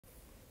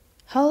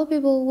Hello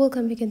people,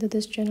 welcome back into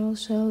this channel.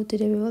 So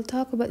today we will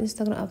talk about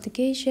Instagram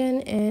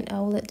application, and I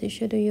will let to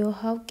show you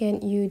how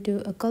can you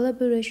do a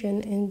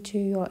collaboration into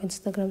your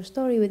Instagram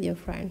story with your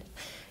friends.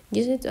 You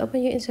just need to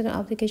open your Instagram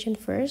application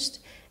first,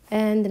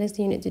 and the next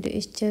thing you need to do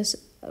is just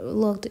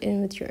log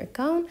in with your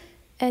account,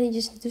 and you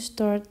just need to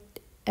start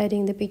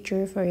adding the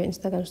picture for your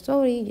Instagram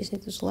story. You just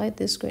need to slide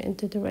this screen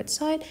into the right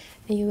side,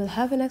 and you will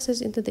have an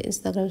access into the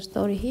Instagram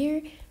story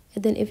here.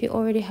 And then if you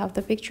already have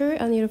the picture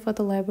on your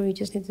photo library, you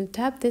just need to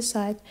tap this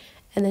side,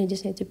 and then you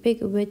just need to pick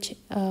which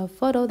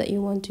photo that you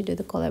want to do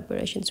the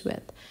collaborations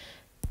with.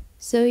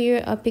 So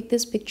here I'll pick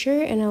this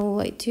picture, and I would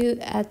like to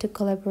add the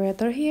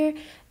collaborator here.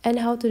 And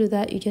how to do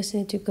that, you just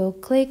need to go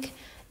click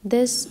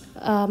this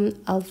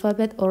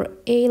alphabet or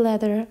A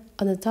letter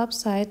on the top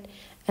side,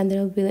 and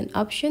there will be an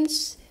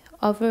options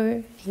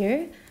over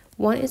here.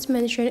 One is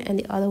mention and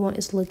the other one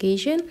is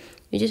location.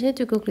 You just need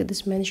to go click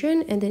this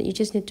mention, and then you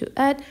just need to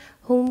add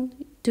whom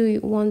do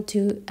you want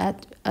to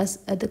add as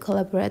the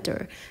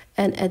collaborator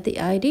and add the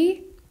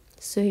ID.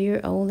 So here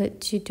I will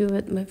let you do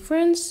it, my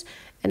friends,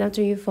 and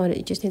after you found it,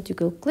 you just need to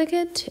go click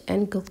it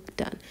and go click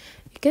done.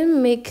 You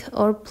can make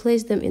or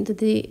place them into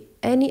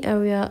any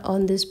area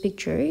on this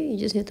picture. You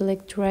just need to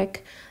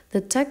drag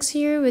the text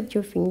here with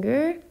your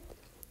finger.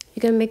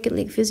 You can make it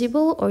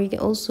visible, or you can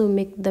also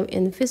make them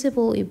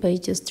invisible by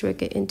just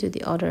drag it into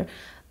the other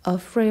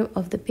frame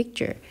of the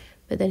picture.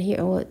 But then here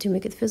I want to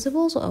make it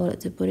visible, so I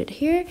want to put it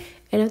here.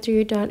 And after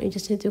you're done, you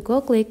just need to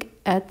go click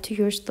add to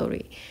your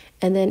story,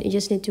 and then you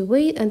just need to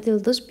wait until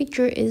this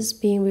picture is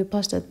being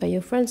reposted by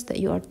your friends that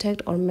you are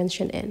tagged or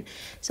mentioned in.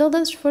 So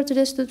that's for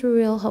today's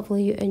tutorial.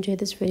 Hopefully you enjoyed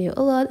this video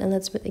a lot, and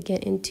let's meet again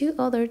in two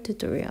other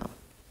tutorial.